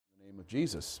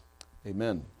Jesus.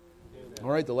 Amen. All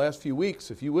right, the last few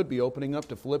weeks, if you would be opening up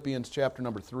to Philippians chapter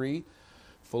number 3.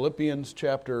 Philippians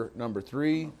chapter number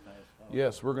 3.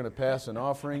 Yes, we're going to pass an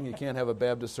offering. You can't have a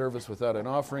Baptist service without an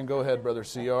offering. Go ahead, Brother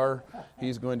C.R.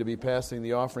 He's going to be passing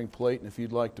the offering plate, and if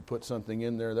you'd like to put something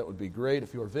in there, that would be great.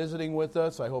 If you're visiting with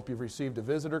us, I hope you've received a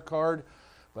visitor card.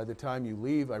 By the time you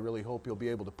leave, I really hope you'll be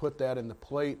able to put that in the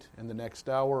plate in the next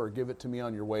hour or give it to me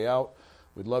on your way out.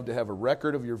 We'd love to have a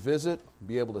record of your visit,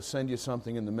 be able to send you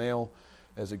something in the mail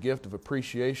as a gift of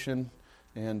appreciation,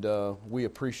 and we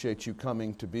appreciate you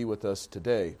coming to be with us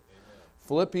today.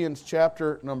 Philippians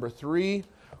chapter number 3,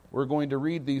 we're going to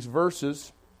read these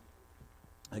verses.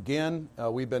 Again,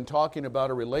 we've been talking about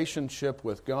a relationship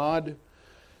with God,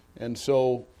 and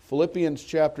so Philippians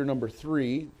chapter number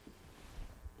 3,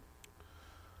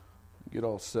 get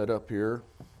all set up here.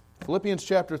 Philippians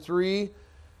chapter 3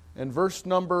 and verse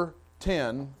number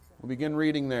 10, we'll begin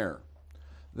reading there.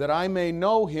 That I may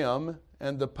know Him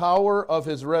and the power of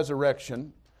His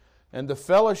resurrection and the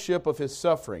fellowship of His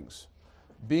sufferings,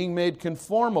 being made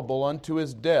conformable unto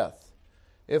His death,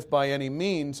 if by any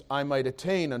means I might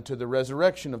attain unto the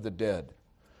resurrection of the dead.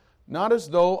 Not as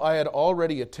though I had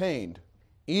already attained,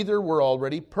 either were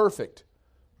already perfect,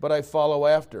 but I follow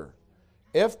after,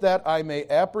 if that I may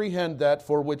apprehend that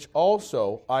for which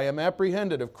also I am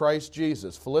apprehended of Christ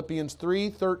Jesus. Philippians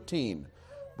 3:13.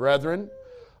 Brethren,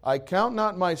 I count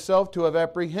not myself to have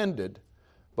apprehended,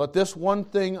 but this one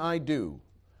thing I do,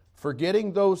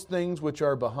 forgetting those things which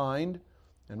are behind,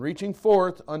 and reaching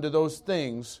forth unto those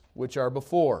things which are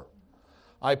before.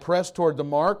 I press toward the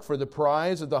mark for the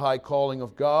prize of the high calling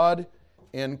of God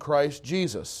in Christ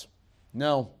Jesus.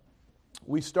 Now,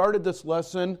 we started this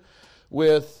lesson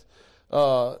with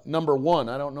number 1.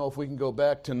 I don't know if we can go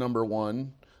back to number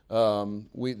 1.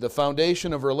 The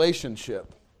foundation of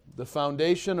relationship. The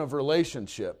foundation of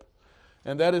relationship.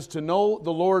 And that is to know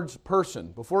the Lord's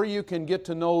person. Before you can get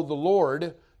to know the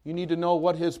Lord, you need to know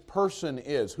what His person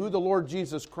is, who the Lord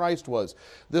Jesus Christ was.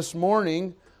 This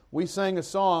morning, we sang a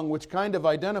song which kind of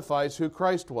identifies who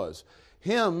Christ was.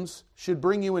 Hymns should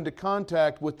bring you into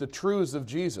contact with the truths of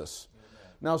Jesus.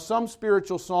 Now, some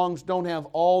spiritual songs don't have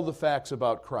all the facts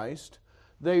about Christ.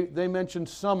 They mention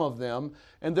some of them,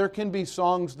 and there can be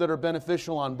songs that are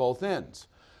beneficial on both ends.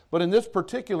 But in this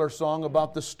particular song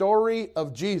about the story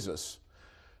of Jesus,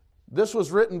 this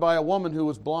was written by a woman who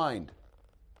was blind,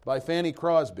 by Fanny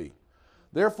Crosby.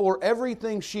 Therefore,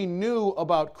 everything she knew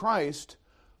about Christ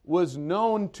was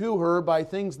known to her by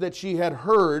things that she had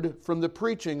heard from the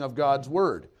preaching of God's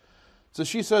Word. So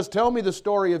she says, tell me the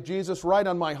story of Jesus, write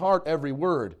on my heart every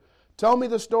word. Tell me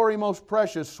the story most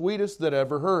precious, sweetest that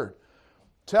ever heard.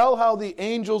 Tell how the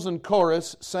angels in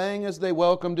chorus sang as they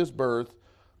welcomed His birth.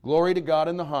 Glory to God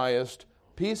in the highest,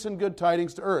 peace and good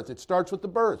tidings to earth. It starts with the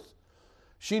birth.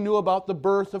 She knew about the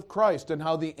birth of Christ and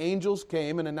how the angels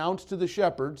came and announced to the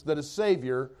shepherds that a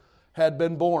Savior had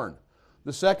been born.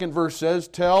 The second verse says,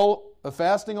 tell of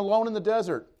fasting alone in the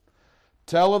desert.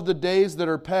 Tell of the days that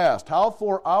are past, how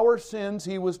for our sins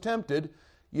He was tempted,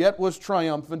 yet was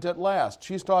triumphant at last.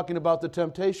 She's talking about the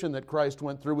temptation that Christ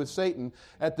went through with Satan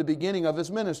at the beginning of His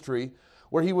ministry,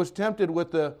 where He was tempted with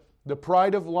the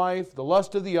pride of life, the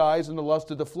lust of the eyes, and the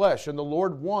lust of the flesh. And the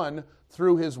Lord won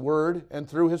through His Word and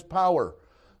through His power.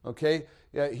 Okay?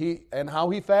 And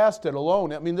how He fasted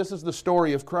alone. I mean, this is the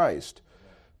story of Christ.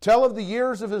 Tell of the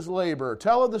years of His labor.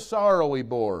 Tell of the sorrow He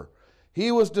bore. He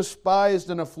was despised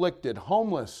and afflicted,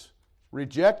 homeless,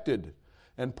 rejected,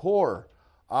 and poor.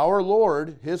 Our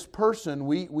Lord, His person,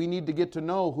 we need to get to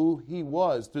know who He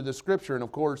was through the Scripture. And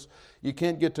of course, you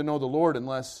can't get to know the Lord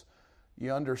unless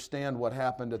you understand what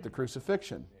happened at the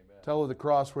crucifixion. Amen. Tell of the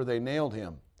cross where they nailed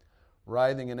Him,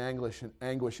 writhing in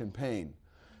anguish and pain.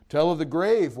 Tell of the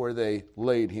grave where they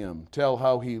laid Him. Tell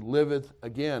how He liveth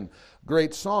again.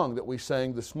 Great song that we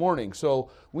sang this morning. So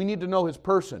we need to know His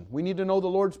person. We need to know the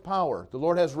Lord's power. The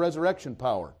Lord has resurrection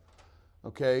power.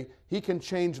 Okay? He can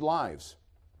change lives.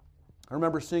 I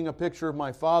remember seeing a picture of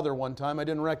my father one time. I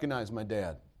didn't recognize my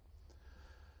dad.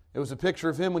 It was a picture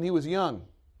of him when he was young.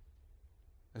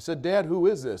 I said, Dad, who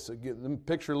is this? The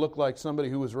picture looked like somebody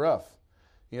who was rough.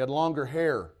 He had longer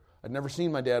hair. I'd never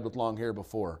seen my dad with long hair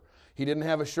before. He didn't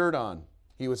have a shirt on.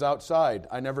 He was outside.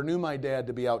 I never knew my dad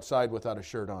to be outside without a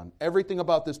shirt on. Everything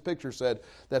about this picture said,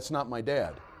 that's not my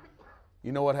dad.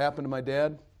 You know what happened to my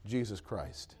dad? Jesus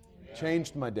Christ.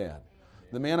 Changed my dad.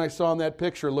 The man I saw in that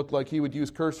picture looked like he would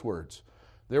use curse words.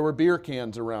 There were beer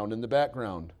cans around in the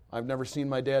background. I've never seen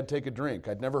my dad take a drink.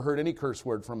 I'd never heard any curse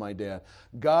word from my dad.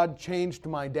 God changed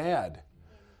my dad.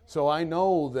 So I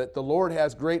know that the Lord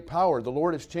has great power. The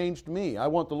Lord has changed me. I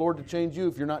want the Lord to change you.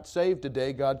 If you're not saved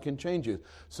today, God can change you.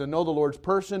 So know the Lord's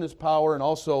person, His power, and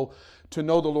also to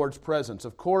know the Lord's presence.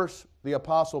 Of course, the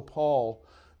Apostle Paul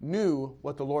knew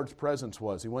what the Lord's presence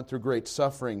was. He went through great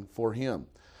suffering for Him.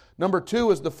 Number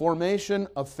 2 is the formation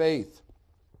of faith.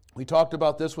 We talked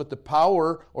about this with the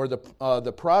power or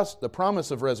the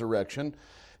promise of resurrection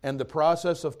and the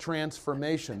process of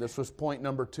transformation. This was point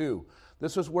number 2.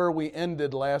 This is where we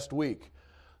ended last week.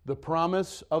 The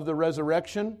promise of the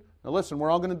resurrection. Now listen,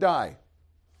 we're all going to die.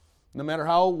 No matter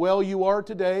how well you are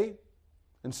today,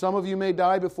 and some of you may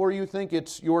die before you think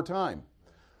it's your time.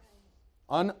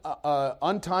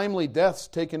 Untimely deaths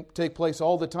take place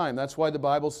all the time. That's why the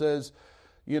Bible says,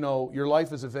 your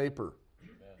life is a vapor.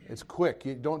 It's quick.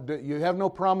 You have no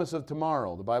promise of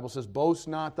tomorrow. The Bible says, boast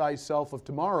not thyself of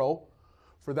tomorrow,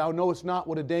 for thou knowest not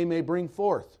what a day may bring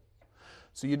forth.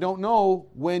 So you don't know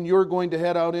when you're going to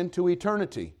head out into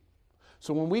eternity.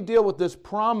 So when we deal with this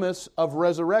promise of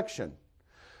resurrection,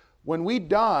 when we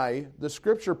die, the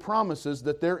Scripture promises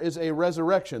that there is a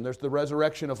resurrection. There's the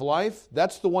resurrection of life.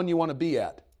 That's the one you want to be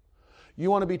at. You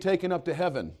want to be taken up to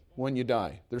heaven when you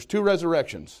die. There's 2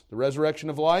 resurrections, the resurrection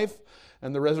of life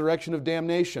and the resurrection of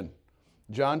damnation.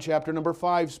 John chapter number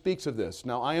 5 speaks of this.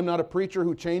 Now, I am not a preacher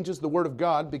who changes the Word of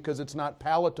God because it's not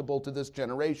palatable to this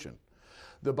generation.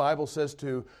 The Bible says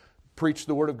to preach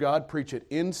the Word of God, preach it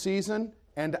in season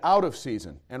and out of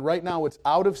season. And right now it's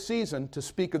out of season to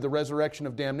speak of the resurrection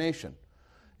of damnation.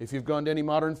 If you've gone to any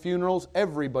modern funerals,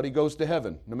 everybody goes to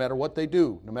heaven, no matter what they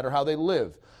do, no matter how they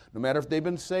live, no matter if they've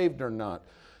been saved or not.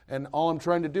 And all I'm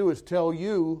trying to do is tell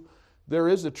you there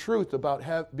is a truth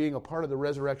about being a part of the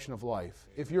resurrection of life.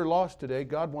 If you're lost today,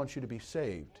 God wants you to be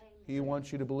saved. He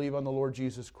wants you to believe on the Lord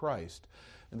Jesus Christ.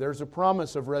 And there's a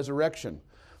promise of resurrection.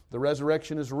 The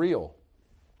resurrection is real.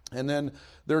 And then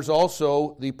there's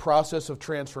also the process of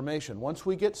transformation. Once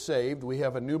we get saved, we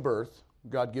have a new birth.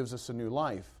 God gives us a new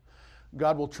life.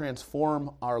 God will transform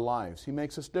our lives. He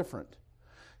makes us different.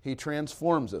 He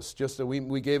transforms us. Just that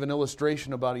we gave an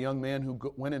illustration about a young man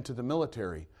who went into the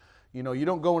military. You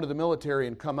don't go into the military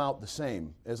and come out the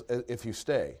same as if you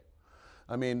stay.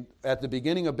 I mean, at the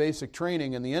beginning of basic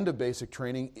training and the end of basic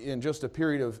training, in just a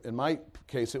period of, in my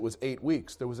case, it was 8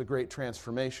 weeks, there was a great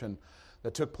transformation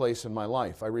that took place in my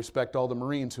life. I respect all the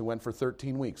Marines who went for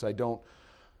 13 weeks. I don't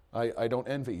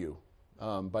envy you.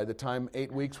 By the time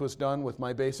 8 weeks was done with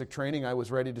my basic training, I was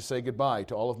ready to say goodbye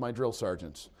to all of my drill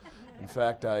sergeants. In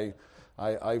fact, I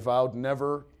vowed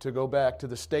never to go back to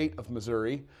the state of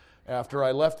Missouri after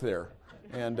I left there.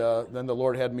 And then the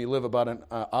Lord had me live about an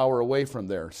hour away from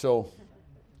there. So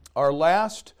our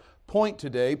last point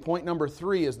today, point number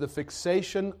 3, is the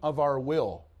fixation of our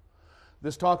will.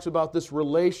 This talks about this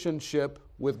relationship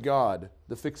with God,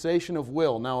 the fixation of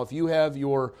will. Now, if you have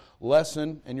your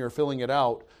lesson and you're filling it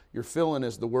out, your fill-in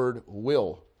is the word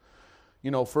will.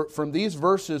 From these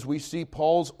verses, we see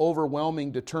Paul's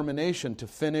overwhelming determination to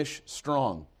finish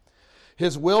strong.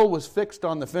 His will was fixed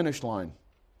on the finish line.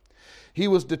 He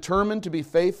was determined to be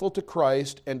faithful to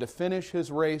Christ and to finish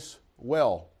his race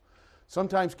well.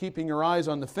 Sometimes keeping your eyes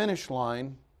on the finish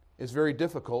line is very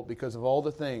difficult because of all the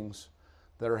things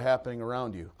that are happening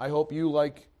around you. I hope you,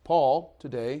 like Paul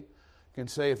today, can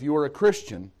say if you are a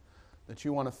Christian, that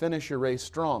you want to finish your race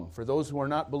strong. For those who are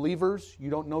not believers, you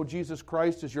don't know Jesus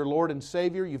Christ as your Lord and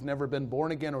Savior, you've never been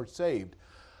born again or saved,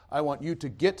 I want you to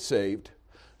get saved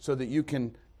so that you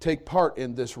can take part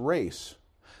in this race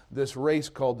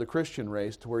called the Christian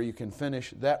race, to where you can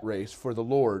finish that race for the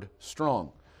Lord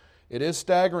strong. It is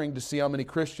staggering to see how many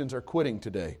Christians are quitting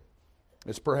today.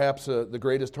 It's perhaps the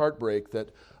greatest heartbreak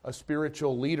that a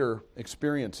spiritual leader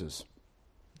experiences.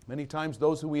 Many times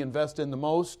those who we invest in the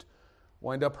most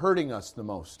wind up hurting us the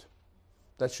most.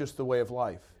 That's just the way of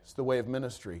life. It's the way of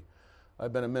ministry.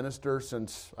 I've been a minister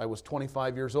since I was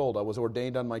 25 years old. I was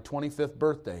ordained on my 25th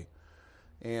birthday.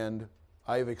 And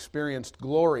I have experienced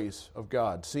glories of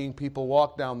God, seeing people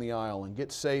walk down the aisle and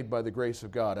get saved by the grace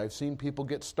of God. I've seen people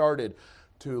get started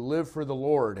to live for the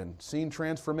Lord and seen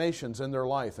transformations in their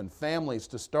life and families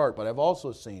to start. But I've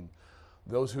also seen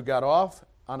those who got off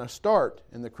on a start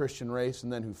in the Christian race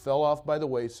and then who fell off by the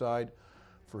wayside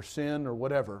for sin or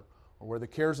whatever, or where the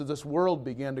cares of this world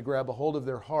began to grab a hold of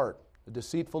their heart, the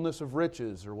deceitfulness of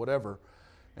riches or whatever,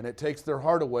 and it takes their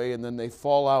heart away and then they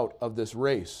fall out of this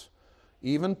race.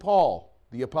 Even Paul,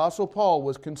 the Apostle Paul,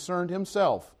 was concerned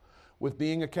himself with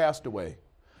being a castaway.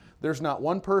 There's not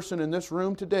one person in this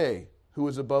room today who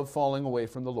is above falling away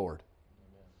from the Lord.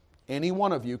 Any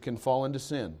one of you can fall into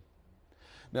sin.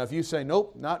 Now, if you say,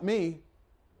 nope, not me,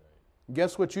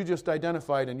 guess what you just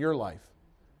identified in your life?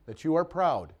 That you are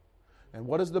proud. And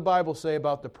what does the Bible say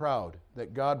about the proud?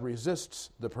 That God resists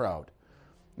the proud.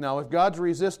 Now, if God's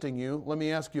resisting you, let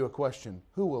me ask you a question.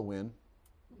 Who will win?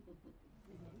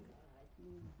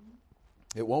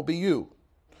 It won't be you.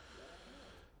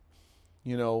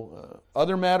 You know,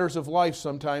 other matters of life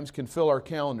sometimes can fill our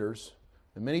calendars.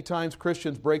 And many times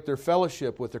Christians break their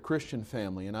fellowship with the Christian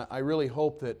family. And I really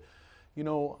hope that, you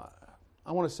know,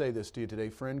 I want to say this to you today,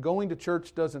 friend. Going to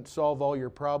church doesn't solve all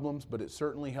your problems, but it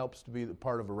certainly helps to be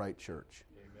part of a right church.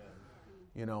 Amen.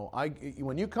 You know,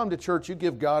 when you come to church, you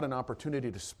give God an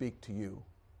opportunity to speak to you,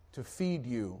 to feed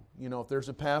you. You know, if there's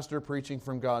a pastor preaching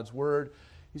from God's Word,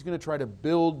 he's going to try to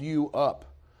build you up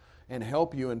and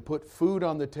help you and put food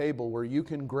on the table where you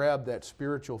can grab that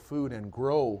spiritual food and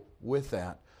grow with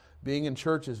that. Being in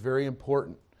church is very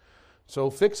important. So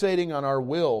fixating on our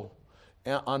will,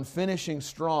 on finishing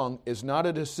strong, is not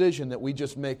a decision that we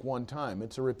just make one time.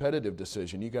 It's a repetitive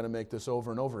decision. You've got to make this over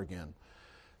and over again.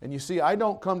 And you see, I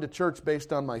don't come to church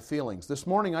based on my feelings. This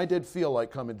morning I did feel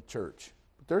like coming to church.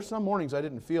 But there's some mornings I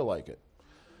didn't feel like it.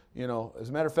 You know, as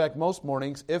a matter of fact, most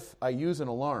mornings, if I use an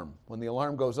alarm, when the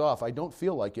alarm goes off, I don't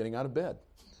feel like getting out of bed.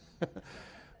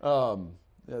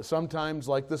 Sometimes,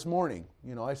 like this morning,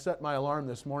 you know, I set my alarm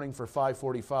this morning for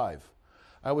 5:45.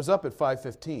 I was up at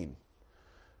 5:15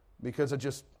 because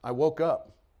I woke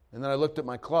up, and then I looked at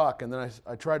my clock, and then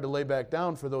I tried to lay back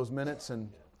down for those minutes,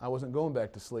 and I wasn't going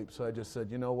back to sleep. So I just said,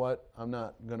 you know what, I'm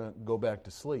not going to go back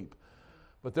to sleep.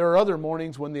 But there are other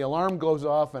mornings when the alarm goes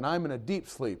off and I'm in a deep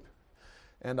sleep,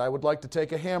 and I would like to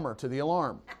take a hammer to the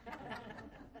alarm.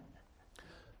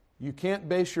 You can't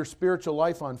base your spiritual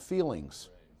life on feelings.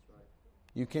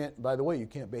 You can't, by the way, you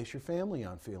can't base your family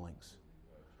on feelings.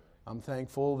 I'm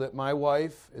thankful that my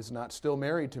wife is not still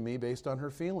married to me based on her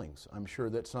feelings. I'm sure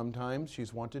that sometimes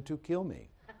she's wanted to kill me.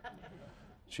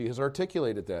 She has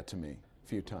articulated that to me a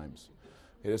few times.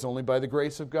 It is only by the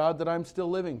grace of God that I'm still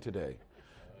living today.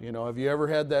 You know, have you ever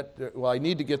had that? Well, I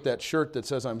need to get that shirt that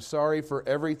says, I'm sorry for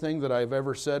everything that I've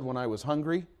ever said when I was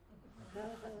hungry.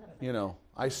 You know,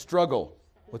 I struggle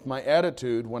with my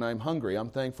attitude when I'm hungry. I'm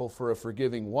thankful for a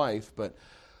forgiving wife, but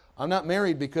I'm not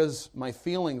married because my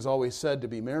feelings always said to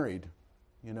be married.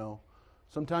 You know,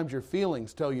 sometimes your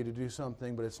feelings tell you to do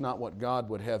something, but it's not what God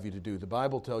would have you to do. The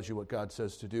Bible tells you what God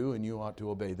says to do, and you ought to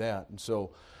obey that. And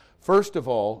so, first of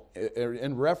all,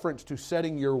 in reference to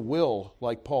setting your will,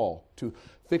 like Paul, to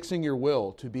fixing your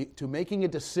will, to making a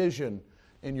decision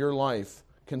in your life,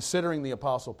 considering the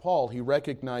Apostle Paul, he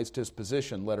recognized his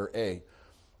position, letter A.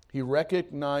 He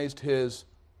recognized his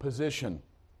position.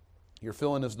 Your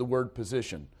fill-in is the word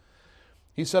position.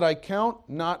 He said, I count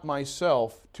not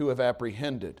myself to have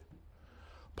apprehended.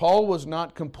 Paul was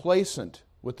not complacent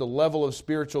with the level of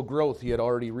spiritual growth he had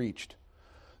already reached.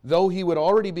 Though he would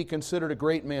already be considered a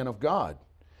great man of God,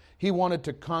 he wanted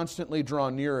to constantly draw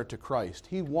nearer to Christ.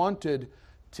 He wanted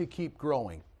to keep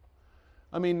growing.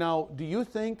 I mean, now, do you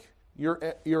think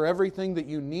you're everything that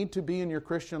you need to be in your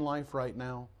Christian life right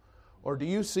now? Or do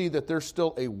you see that there's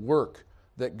still a work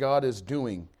that God is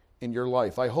doing in your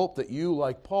life? I hope that you,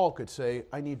 like Paul, could say,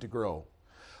 I need to grow.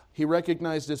 He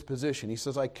recognized his position. He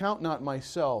says, I count not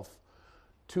myself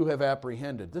to have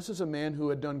apprehended. This is a man who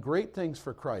had done great things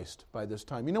for Christ by this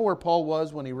time. You know where Paul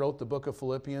was when he wrote the book of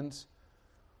Philippians?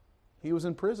 He was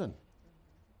in prison.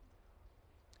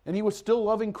 And he was still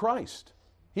loving Christ.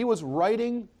 He was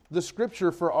writing the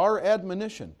Scripture for our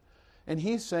admonition. And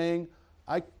he's saying,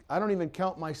 I don't even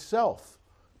count myself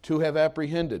to have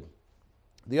apprehended.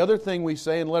 The other thing we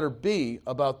say in letter B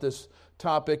about this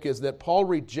topic is that Paul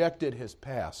rejected his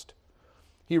past.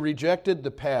 He rejected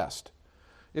the past.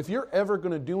 If you're ever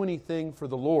going to do anything for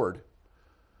the Lord,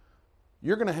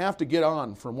 you're going to have to get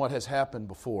on from what has happened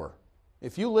before.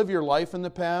 If you live your life in the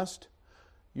past,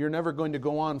 you're never going to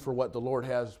go on for what the Lord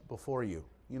has before you.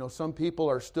 You know, some people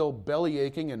are still belly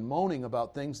aching and moaning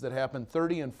about things that happened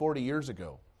 30 and 40 years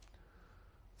ago.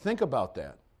 Think about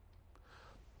that.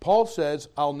 Paul says,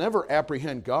 I'll never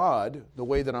apprehend God the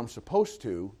way that I'm supposed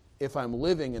to if I'm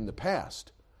living in the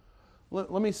past.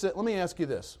 Let me ask you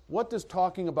this. What does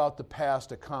talking about the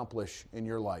past accomplish in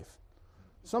your life?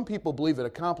 Some people believe it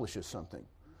accomplishes something.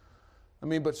 I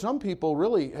mean, but some people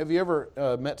really, have you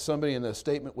ever met somebody and the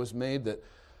statement was made that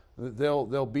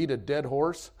they'll beat a dead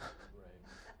horse?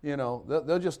 You know,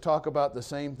 they'll just talk about the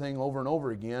same thing over and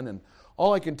over again. And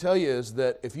all I can tell you is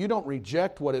that if you don't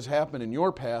reject what has happened in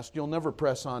your past, you'll never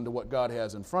press on to what God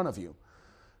has in front of you.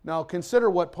 Now,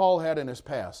 consider what Paul had in his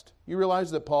past. You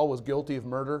realize that Paul was guilty of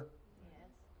murder? Yes.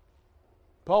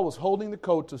 Paul was holding the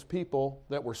coats of people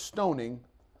that were stoning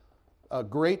a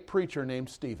great preacher named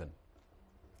Stephen.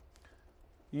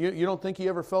 You don't think he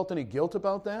ever felt any guilt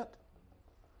about that?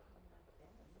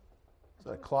 Is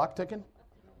that a clock ticking?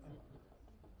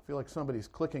 I feel like somebody's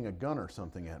clicking a gun or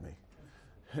something at me.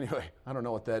 Anyway, I don't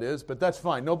know what that is, but that's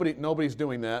fine. Nobody's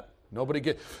doing that.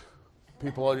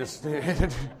 People are just,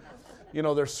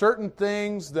 there's certain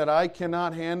things that I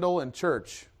cannot handle in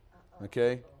church,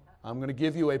 okay? I'm going to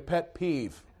give you a pet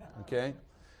peeve, okay?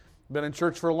 Been in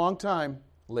church for a long time.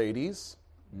 Ladies,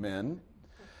 men,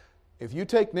 if you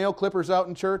take nail clippers out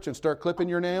in church and start clipping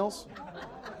your nails,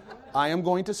 I am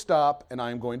going to stop and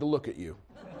I am going to look at you.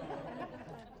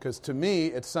 Because to me,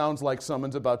 it sounds like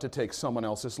someone's about to take someone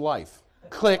else's life.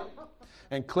 Click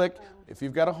and click. If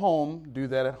you've got a home, do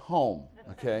that at home,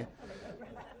 okay?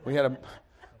 We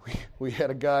had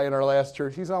a guy in our last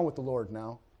church. He's on with the Lord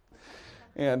now.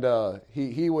 And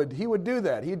he would do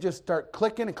that. He'd just start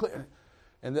clicking and clicking.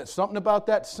 And that something about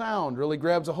that sound really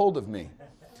grabs a hold of me.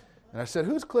 And I said,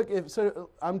 who's clicking? So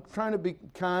I'm trying to be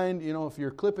kind. If you're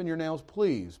clipping your nails,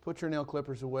 please put your nail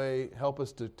clippers away. Help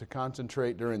us to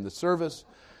concentrate during the service.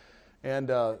 And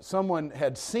someone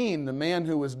had seen the man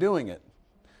who was doing it.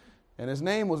 And his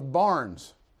name was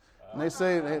Barnes. And they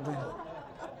say,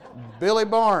 Billy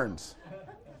Barnes.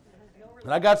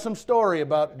 And I got some story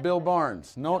about Bill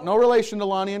Barnes. No relation to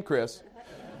Lonnie and Chris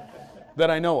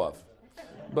that I know of.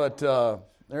 But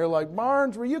they're like,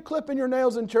 Barnes, were you clipping your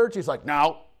nails in church? He's like,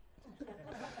 no.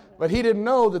 But he didn't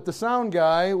know that the sound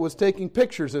guy was taking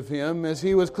pictures of him as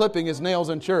he was clipping his nails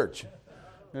in church.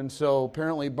 And so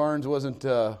apparently Barnes wasn't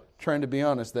trying to be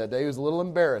honest that day. He was a little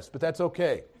embarrassed, but that's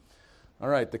okay. All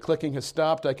right, the clicking has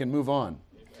stopped. I can move on.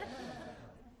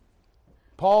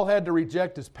 Paul had to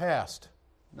reject his past.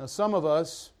 Now some of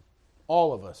us,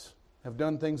 all of us, have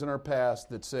done things in our past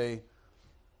that say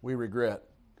we regret.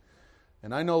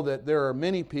 And I know that there are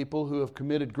many people who have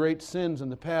committed great sins in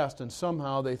the past and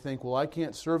somehow they think, well, I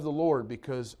can't serve the Lord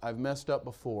because I've messed up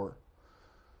before.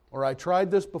 Or I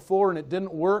tried this before and it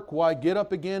didn't work. Why get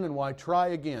up again and why try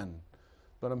again?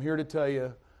 But I'm here to tell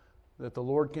you that the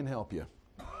Lord can help you.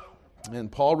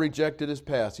 And Paul rejected his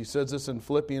past. He says this in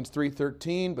Philippians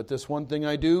 3:13, but this one thing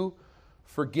I do,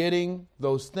 forgetting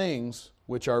those things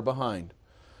which are behind.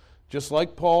 Just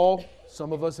like Paul,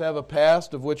 some of us have a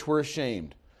past of which we're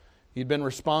ashamed. He'd been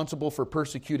responsible for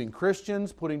persecuting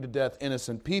Christians, putting to death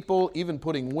innocent people, even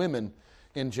putting women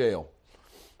in jail.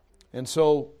 And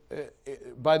so,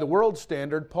 by the world's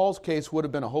standard, Paul's case would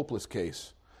have been a hopeless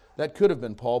case. That could have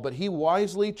been Paul, but he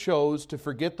wisely chose to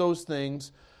forget those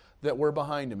things that were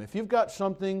behind him. If you've got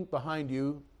something behind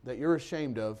you that you're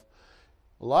ashamed of,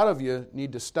 a lot of you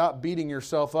need to stop beating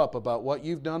yourself up about what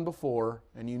you've done before,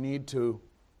 and you need to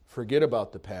forget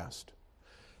about the past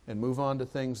and move on to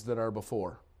things that are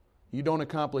before. You don't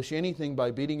accomplish anything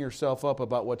by beating yourself up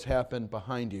about what's happened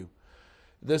behind you.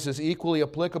 This is equally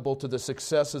applicable to the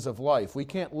successes of life. We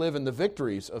can't live in the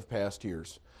victories of past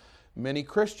years. Many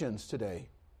Christians today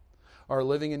are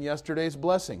living in yesterday's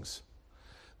blessings.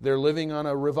 They're living on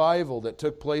a revival that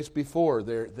took place before.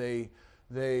 They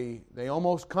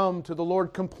almost come to the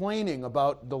Lord complaining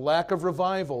about the lack of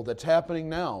revival that's happening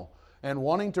now and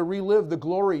wanting to relive the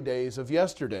glory days of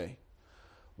yesterday.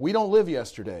 We don't live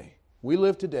yesterday. We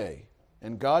live today,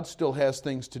 and God still has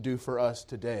things to do for us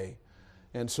today.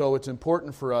 And so it's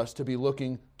important for us to be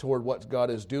looking toward what God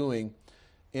is doing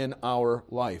in our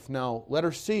life. Now,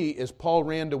 letter C is Paul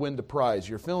ran to win the prize.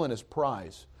 You're filling his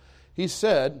prize. He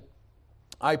said,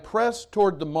 I press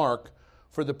toward the mark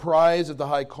for the prize of the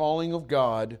high calling of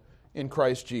God in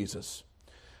Christ Jesus.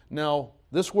 Now,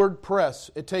 this word press,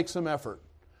 it takes some effort.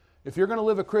 If you're going to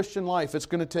live a Christian life, it's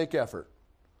going to take effort.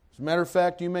 As a matter of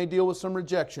fact, you may deal with some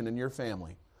rejection in your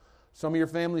family. Some of your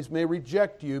families may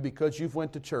reject you because you've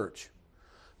went to church,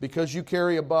 because you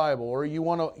carry a Bible, or you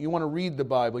want to read the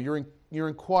Bible. You're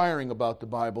inquiring about the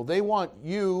Bible. They want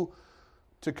you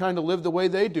to kind of live the way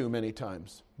they do many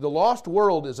times. The lost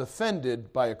world is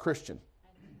offended by a Christian.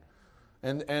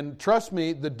 And trust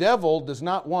me, the devil does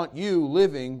not want you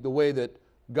living the way that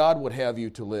God would have you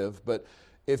to live. But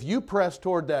if you press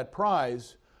toward that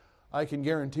prize, I can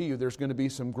guarantee you there's going to be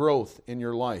some growth in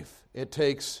your life. It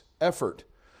takes effort.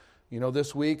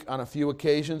 This week on a few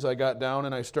occasions I got down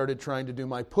and I started trying to do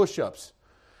my push-ups.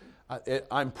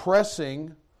 I'm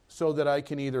pressing so that I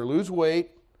can either lose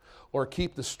weight or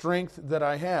keep the strength that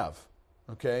I have.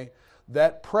 Okay?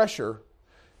 That pressure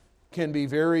can be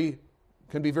very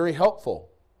helpful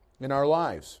in our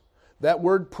lives. That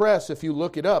word press, if you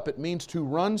look it up, it means to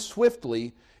run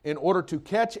swiftly in order to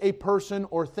catch a person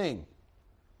or thing.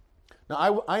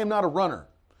 Now, I am not a runner,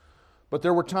 but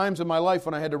there were times in my life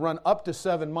when I had to run up to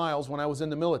 7 miles when I was in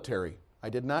the military. I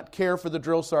did not care for the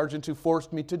drill sergeants who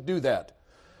forced me to do that.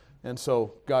 And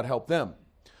so God helped them.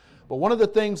 But one of the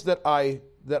things that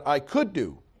I could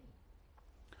do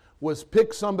was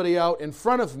pick somebody out in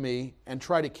front of me and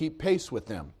try to keep pace with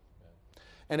them.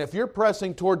 And if you're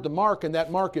pressing toward the mark and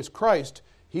that mark is Christ,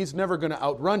 He's never going to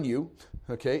outrun you,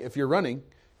 okay, if you're running,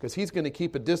 because He's going to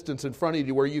keep a distance in front of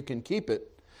you where you can keep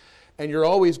it. And you're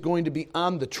always going to be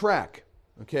on the track,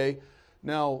 okay?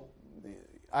 Now,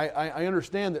 I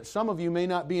understand that some of you may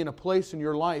not be in a place in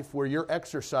your life where you're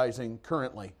exercising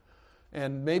currently.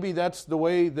 And maybe that's the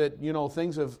way that,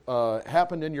 things have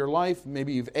happened in your life.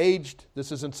 Maybe you've aged.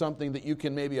 This isn't something that you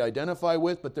can maybe identify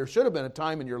with, but there should have been a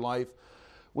time in your life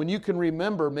when you can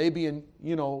remember maybe in,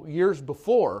 years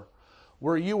before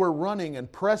where you were running and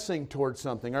pressing towards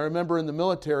something. I remember in the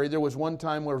military there was one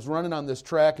time where I was running on this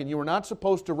track and you were not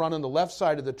supposed to run on the left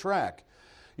side of the track.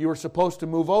 You were supposed to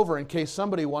move over in case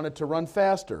somebody wanted to run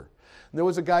faster. And there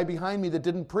was a guy behind me that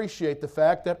didn't appreciate the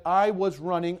fact that I was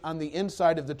running on the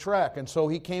inside of the track. And so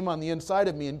he came on the inside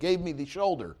of me and gave me the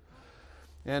shoulder.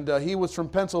 And he was from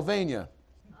Pennsylvania.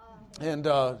 And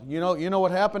you know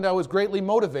what happened? I was greatly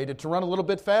motivated to run a little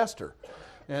bit faster.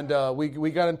 And we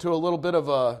got into a little bit of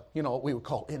a, what we would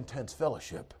call intense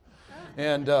fellowship.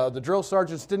 And the drill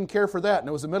sergeants didn't care for that. And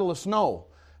it was the middle of snow.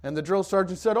 And the drill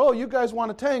sergeant said, "Oh, you guys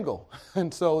want to tangle?"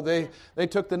 And so they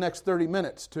took the next 30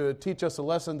 minutes to teach us a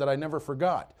lesson that I never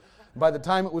forgot. By the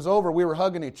time it was over, we were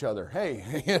hugging each other. Hey,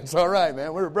 it's all right,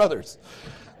 man. We were brothers.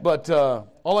 But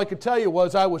all I could tell you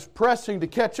was I was pressing to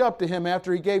catch up to him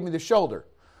after he gave me the shoulder.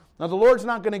 Now, the Lord's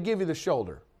not going to give you the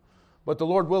shoulder, but the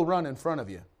Lord will run in front of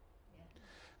you.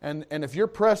 And if you're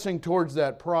pressing towards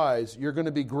that prize, you're going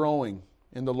to be growing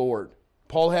in the Lord.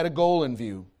 Paul had a goal in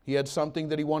view. He had something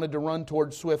that he wanted to run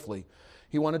towards swiftly.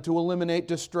 He wanted to eliminate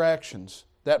distractions.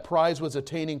 That prize was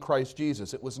attaining Christ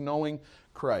Jesus. It was knowing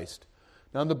Christ.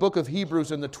 Now in the book of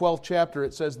Hebrews in the 12th chapter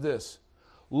it says this,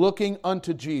 "Looking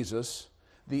unto Jesus,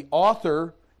 the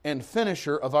author and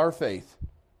finisher of our faith."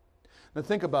 Now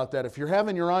think about that. If you're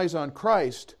having your eyes on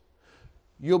Christ,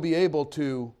 you'll be able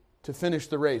to finish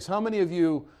the race. How many of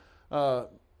you have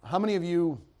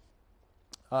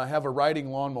a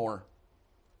riding lawnmower?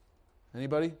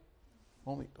 Anybody?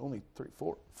 Only 3,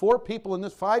 4. 4 people in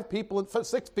this, 5 people,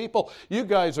 6 people. You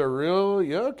guys are real,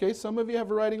 yeah, okay, some of you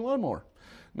have a riding lawnmower.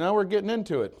 Now we're getting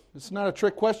into it. It's not a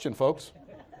trick question, folks.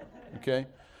 Okay?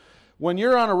 When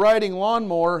you're on a riding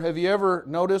lawnmower, have you ever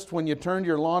noticed when you turned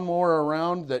your lawnmower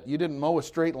around that you didn't mow a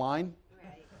straight line?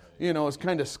 Right. It's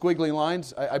kind of squiggly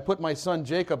lines. I put my son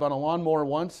Jacob on a lawnmower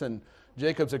once, and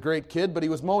Jacob's a great kid, but he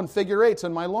was mowing figure eights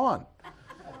on my lawn.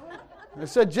 I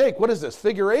said, "Jake, what is this,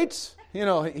 figure eights?"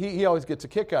 He always gets a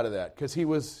kick out of that because he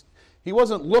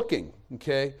wasn't looking,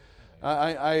 okay?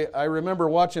 I remember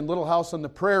watching Little House on the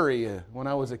Prairie when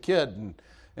I was a kid,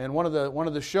 and one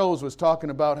of the shows was talking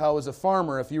about how as a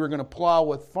farmer, if you were going to plow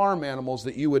with farm animals,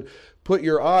 that you would put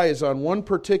your eyes on one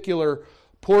particular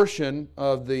portion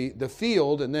of the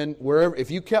field, and then wherever, if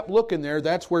you kept looking there,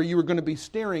 that's where you were going to be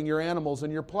steering your animals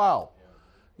in your plow.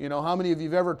 How many of you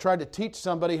have ever tried to teach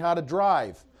somebody how to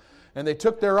drive? And they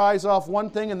took their eyes off one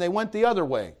thing and they went the other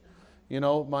way.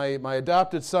 My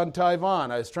adopted son,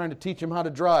 Tyvon, I was trying to teach him how to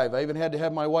drive. I even had to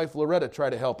have my wife, Loretta, try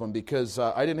to help him because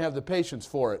I didn't have the patience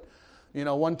for it.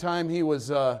 One time he was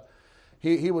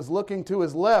looking to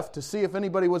his left to see if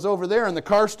anybody was over there, and the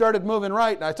car started moving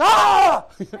right, and I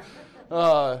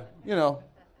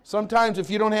sometimes if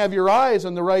you don't have your eyes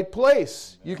in the right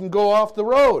place, you can go off the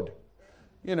road.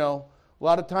 A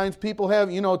lot of times people have,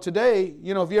 today,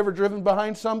 have you ever driven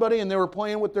behind somebody and they were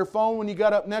playing with their phone when you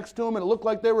got up next to them and it looked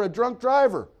like they were a drunk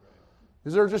driver?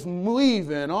 Because they're just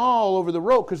weaving all over the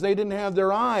road because they didn't have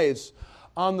their eyes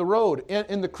on the road.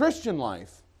 In the Christian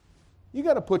life, you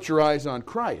got to put your eyes on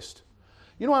Christ.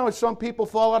 You know why some people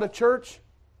fall out of church?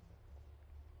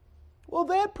 Well,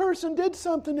 that person did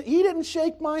something. He didn't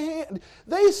shake my hand.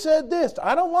 They said this.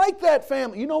 I don't like that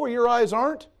family. You know where your eyes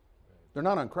aren't? They're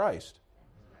not on Christ.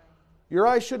 Your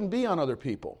eyes shouldn't be on other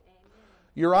people.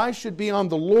 Your eyes should be on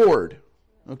the Lord.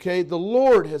 Okay? The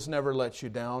Lord has never let you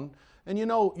down. And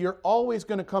you're always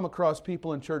going to come across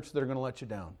people in church that are going to let you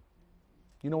down.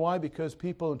 You know why? Because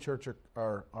people in church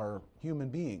are human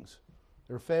beings.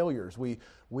 They're failures.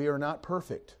 We are not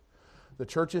perfect. The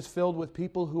church is filled with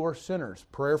people who are sinners.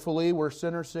 Prayerfully, we're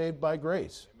sinners saved by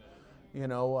grace.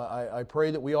 I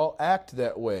pray that we all act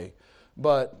that way.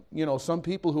 But, some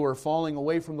people who are falling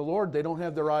away from the Lord, they don't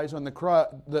have their eyes on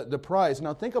the prize.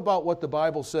 Now, think about what the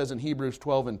Bible says in Hebrews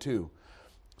 12:2.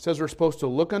 It says we're supposed to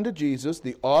look unto Jesus,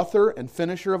 the author and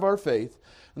finisher of our faith.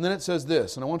 And then it says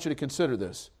this, and I want you to consider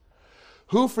this.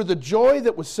 Who for the joy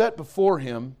that was set before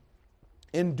him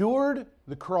endured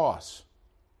the cross.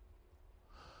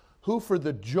 Who for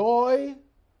the joy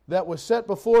that was set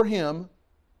before him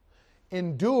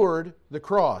endured the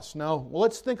cross. Now,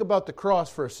 let's think about the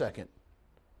cross for a second.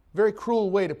 Very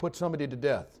cruel way to put somebody to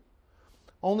death.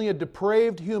 Only a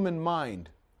depraved human mind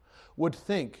would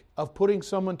think of putting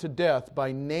someone to death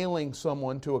by nailing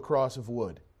someone to a cross of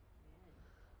wood.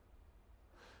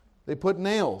 They put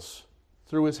nails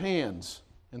through his hands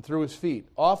and through his feet.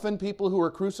 Often people who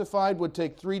were crucified would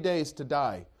take 3 days to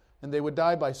die, and they would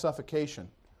die by suffocation.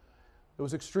 It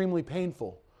was extremely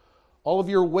painful. All of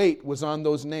your weight was on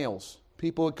those nails.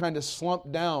 People would kind of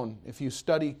slump down. If you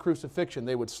study crucifixion,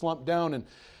 they would slump down and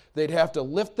they'd have to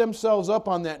lift themselves up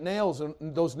on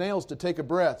those nails to take a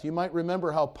breath. You might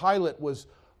remember how Pilate was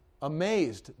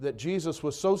amazed that Jesus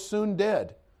was so soon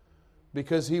dead,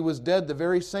 because he was dead the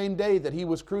very same day that he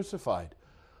was crucified.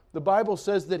 The Bible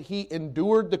says that he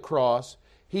endured the cross.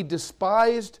 He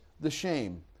despised the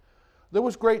shame. There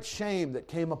was great shame that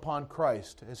came upon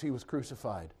Christ as he was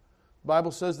crucified. The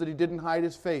Bible says that he didn't hide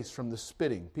his face from the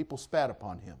spitting. People spat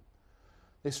upon him.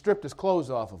 They stripped his clothes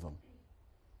off of him.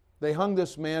 They hung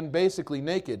this man basically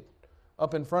naked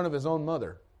up in front of his own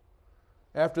mother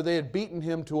after they had beaten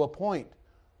him to a point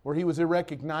where he was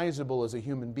irrecognizable as a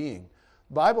human being.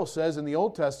 The Bible says in the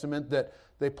Old Testament that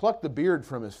they plucked the beard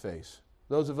from his face.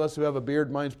 Those of us who have a beard,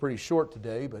 mine's pretty short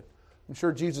today, but I'm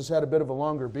sure Jesus had a bit of a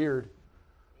longer beard.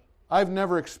 I've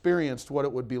never experienced what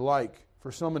it would be like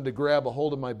for someone to grab a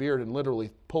hold of my beard and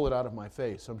literally pull it out of my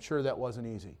face. I'm sure that wasn't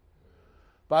easy.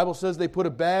 The Bible says they put a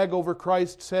bag over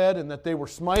Christ's head and that they were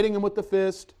smiting him with the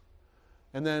fist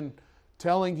and then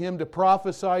telling him to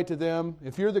prophesy to them.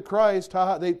 If you're the Christ,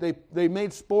 they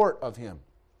made sport of him.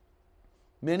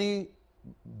 Many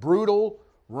brutal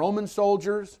Roman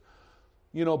soldiers,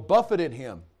 buffeted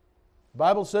him. The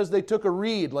Bible says they took a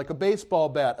reed, like a baseball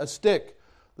bat, a stick.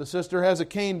 The sister has a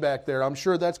cane back there. I'm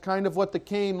sure that's kind of what the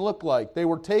cane looked like. They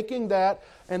were taking that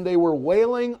and they were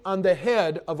wailing on the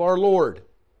head of our Lord.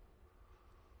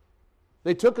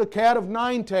 They took a cat of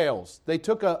nine tails. They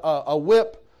took a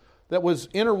whip that was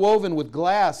interwoven with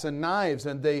glass and knives,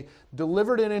 and they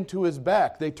delivered it into his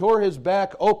back. They tore his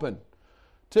back open.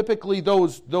 Typically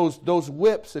those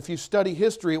whips, if you study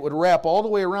history, it would wrap all the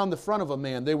way around the front of a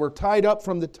man. They were tied up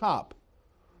from the top,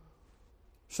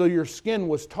 so your skin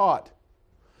was taut.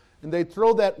 And they'd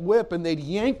throw that whip and they'd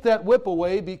yank that whip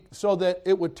away so that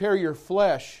it would tear your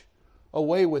flesh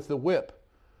away with the whip.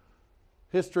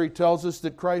 History tells us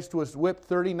that Christ was whipped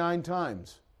 39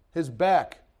 times. His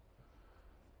back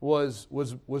was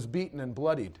beaten and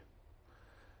bloodied.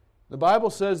 The Bible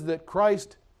says that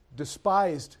Christ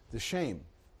despised the shame.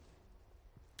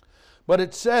 But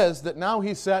it says that now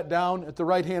he sat down at the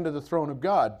right hand of the throne of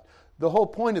God. The whole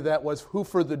point of that was who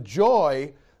for the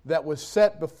joy that was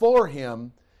set before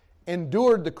him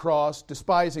endured the cross,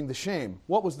 despising the shame.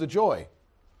 What was the joy?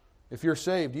 If you're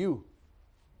saved,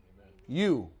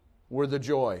 you were the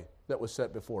joy that was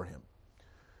set before him.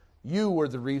 You were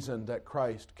the reason that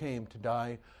Christ came to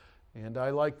die. And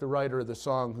I like the writer of the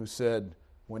song who said,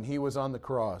 when he was on the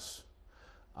cross,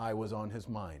 I was on his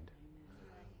mind.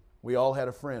 We all had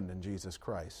a friend in Jesus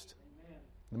Christ.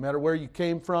 No matter where you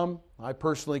came from, I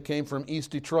personally came from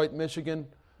East Detroit, Michigan.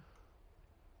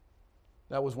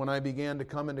 That was when I began to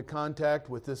come into contact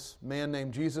with this man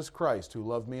named Jesus Christ who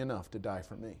loved me enough to die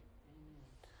for me.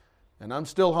 And I'm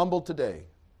still humbled today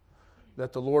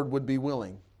that the Lord would be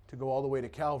willing to go all the way to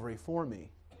Calvary for me.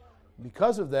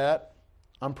 Because of that,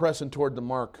 I'm pressing toward the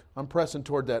mark. I'm pressing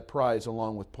toward that prize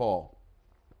along with Paul.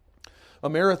 A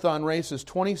marathon race is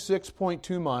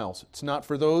 26.2 miles. It's not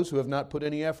for those who have not put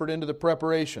any effort into the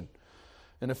preparation.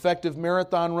 An effective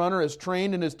marathon runner is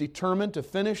trained and is determined to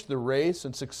finish the race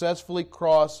and successfully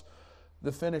cross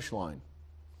the finish line.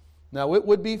 Now, it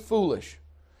would be foolish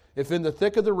if in the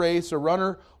thick of the race a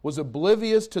runner was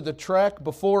oblivious to the track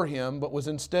before him but was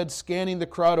instead scanning the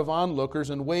crowd of onlookers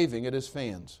and waving at his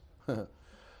fans.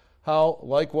 How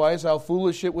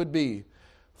foolish it would be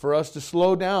for us to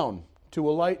slow down to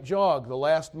a light jog the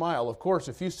last mile. Of course,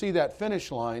 if you see that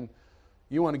finish line,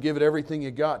 you want to give it everything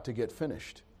you got to get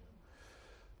finished.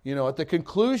 At the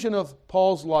conclusion of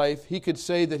Paul's life, he could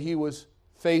say that he was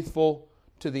faithful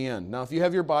to the end. Now, if you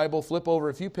have your Bible, flip over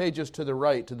a few pages to the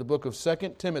right to the book of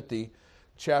 2 Timothy,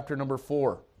 chapter number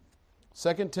 4.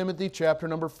 2 Timothy, chapter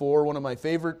number 4, one of my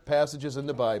favorite passages in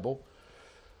the Bible.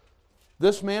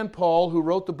 This man, Paul, who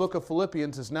wrote the book of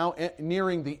Philippians, is now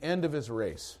nearing the end of his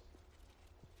race.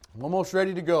 I'm almost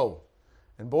ready to go.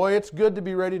 And boy, it's good to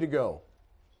be ready to go.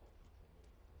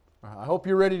 I hope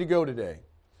you're ready to go today.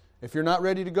 If you're not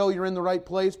ready to go, you're in the right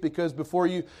place, because before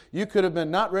you could have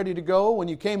been not ready to go when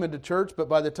you came into church, but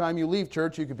by the time you leave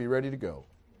church, you could be ready to go.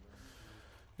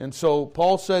 And so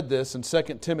Paul said this in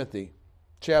 2 Timothy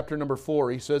chapter number 4.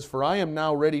 He says, "For I am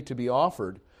now ready to be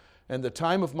offered, and the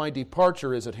time of my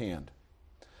departure is at hand.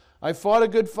 I fought a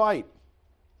good fight.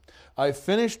 I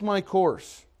finished my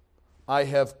course. I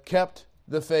have kept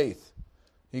the faith.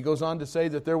 He goes on to say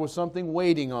that there was something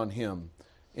waiting on him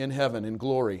in heaven, in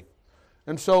glory.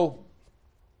 And so,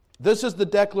 this is the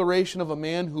declaration of a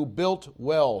man who built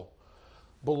well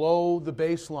below the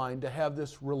baseline to have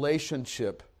this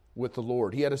relationship with the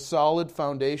Lord. He had a solid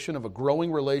foundation of a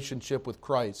growing relationship with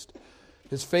Christ.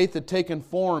 His faith had taken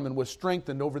form and was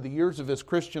strengthened over the years of his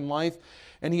Christian life,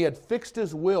 and he had fixed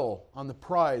his will on the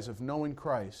prize of knowing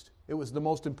Christ. It was the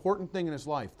most important thing in his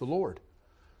life, the Lord.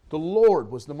 The Lord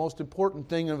was the most important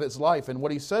thing of his life, and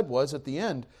what he said was, at the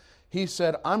end, he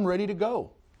said, I'm ready to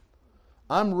go.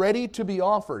 I'm ready to be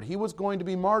offered. He was going to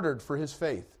be martyred for his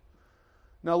faith.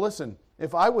 Now listen,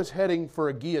 if I was heading for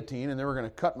a guillotine and they were going to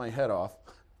cut my head off,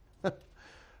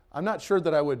 I'm not sure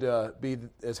that I would be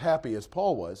as happy as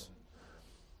Paul was.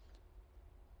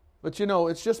 But you know,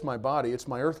 it's just my body. It's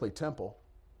my earthly temple.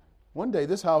 One day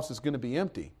this house is going to be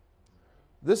empty.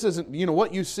 This isn't, you know,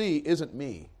 what you see isn't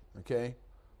me, okay?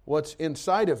 What's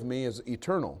inside of me is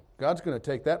eternal. God's going to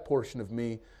take that portion of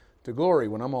me to glory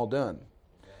when I'm all done.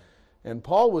 And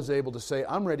Paul was able to say,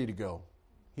 I'm ready to go.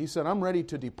 He said, I'm ready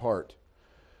to depart.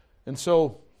 And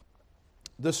so,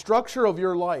 the structure of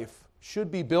your life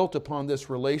should be built upon this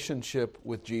relationship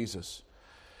with Jesus.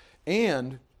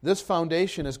 And this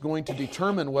foundation is going to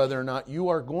determine whether or not you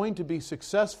are going to be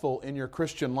successful in your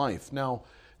Christian life. Now,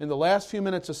 in the last few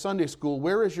minutes of Sunday school,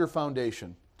 where is your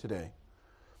foundation today?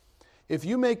 If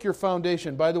you make your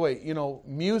foundation, by the way, you know,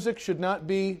 music should not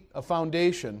be a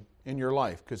foundation in your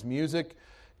life, because music,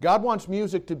 God wants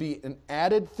music to be an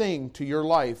added thing to your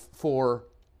life for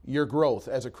your growth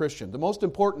as a Christian. The most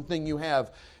important thing you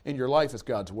have in your life is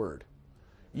God's Word.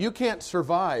 You can't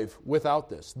survive without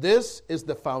this. This is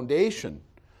the foundation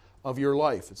of your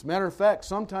life. As a matter of fact,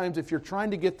 sometimes if you're trying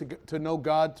to get to know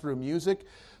God through music,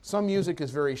 some music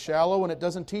is very shallow and it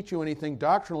doesn't teach you anything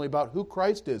doctrinally about who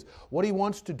Christ is, what He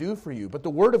wants to do for you. But the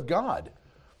Word of God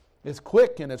is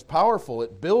quick and it's powerful.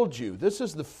 It builds you. This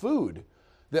is the food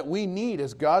that we need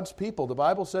as God's people. The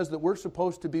Bible says that we're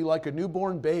supposed to be like a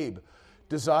newborn babe,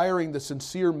 desiring the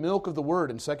sincere milk of the Word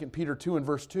in 2 Peter 2 and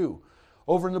verse 2.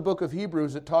 Over in the book of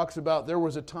Hebrews, it talks about there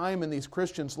was a time in these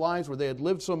Christians' lives where they had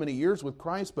lived so many years with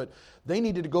Christ, but they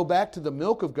needed to go back to the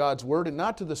milk of God's Word and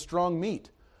not to the strong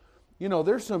meat. You know,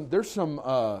 there's some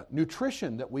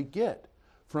nutrition that we get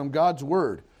from God's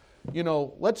Word. You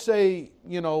know, let's say,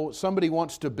 you know, somebody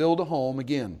wants to build a home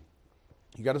again.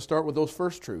 You got to start with those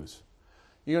first truths.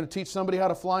 You're going to teach somebody how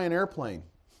to fly an airplane.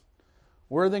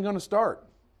 Where are they going to start?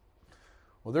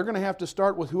 Well, they're going to have to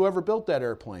start with whoever built that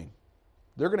airplane.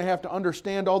 They're going to have to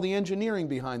understand all the engineering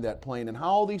behind that plane and how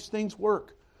all these things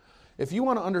work. If you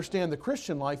want to understand the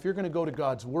Christian life, you're going to go to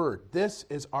God's Word. This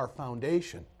is our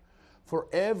foundation for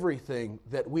everything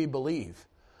that we believe.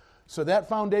 So that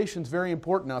foundation is very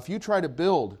important. Now, if you try to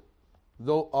build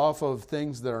off of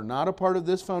things that are not a part of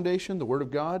this foundation, the Word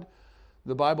of God,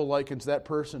 the Bible likens that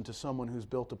person to someone who's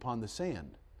built upon the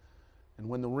sand. And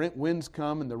when the winds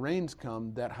come and the rains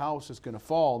come, that house is going to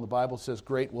fall. And the Bible says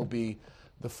great will be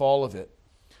the fall of it.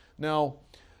 Now,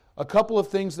 a couple of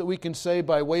things that we can say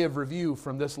by way of review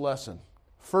from this lesson.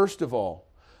 First of all,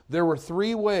 there were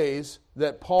 3 ways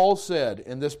that Paul said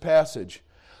in this passage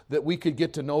that we could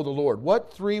get to know the Lord.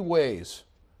 What 3 ways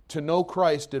to know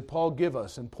Christ did Paul give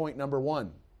us in point number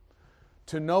 1?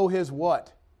 To know His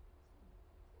what?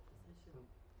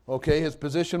 Okay, His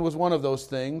position was one of those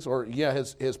things, or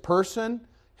His person,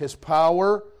 His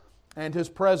power, and His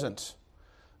presence.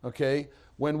 Okay,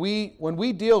 when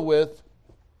we deal with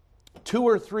 2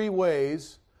 or 3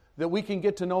 ways that we can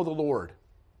get to know the Lord,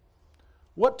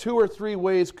 what 2 or 3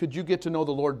 ways could you get to know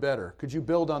the Lord better? Could you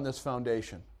build on this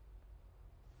foundation?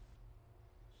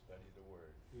 Study the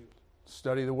Word.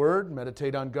 Study the Word,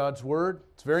 meditate on God's Word.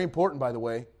 It's very important, by the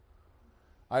way.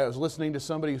 I was listening to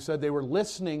somebody who said they were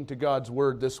listening to God's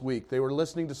Word this week. They were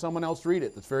listening to someone else read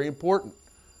it. That's very important.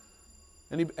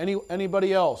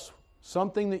 Anybody else?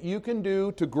 Something that you can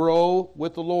do to grow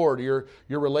with the Lord. Your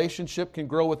relationship can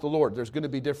grow with the Lord. There's going to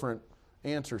be different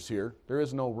answers here. There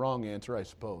is no wrong answer, I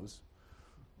suppose.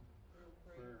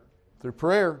 Through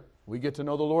prayer. We get to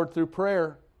know the Lord through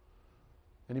prayer.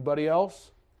 Anybody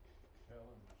else?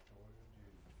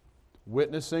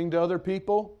 Witnessing to other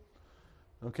people.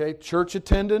 Okay, church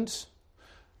attendance.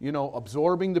 You know,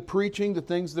 absorbing the preaching, the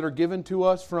things that are given to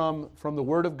us from the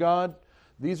Word of God.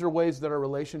 These are ways that our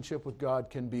relationship with God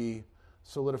can be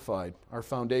solidified. Our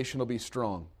foundation will be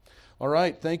strong. All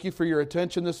right, thank you for your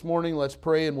attention this morning. Let's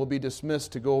pray and we'll be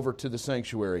dismissed to go over to the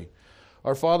sanctuary.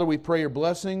 Our Father, we pray your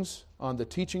blessings on the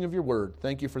teaching of your Word.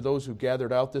 Thank you for those who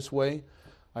gathered out this way.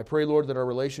 I pray, Lord, that our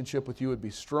relationship with you would be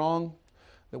strong,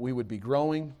 that we would be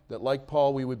growing, that like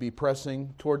Paul we would be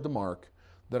pressing toward the mark,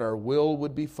 that our will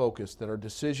would be focused, that our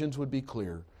decisions would be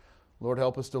clear. Lord,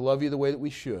 help us to love you the way that we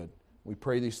should. We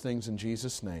pray these things in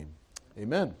Jesus' name.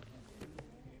 Amen.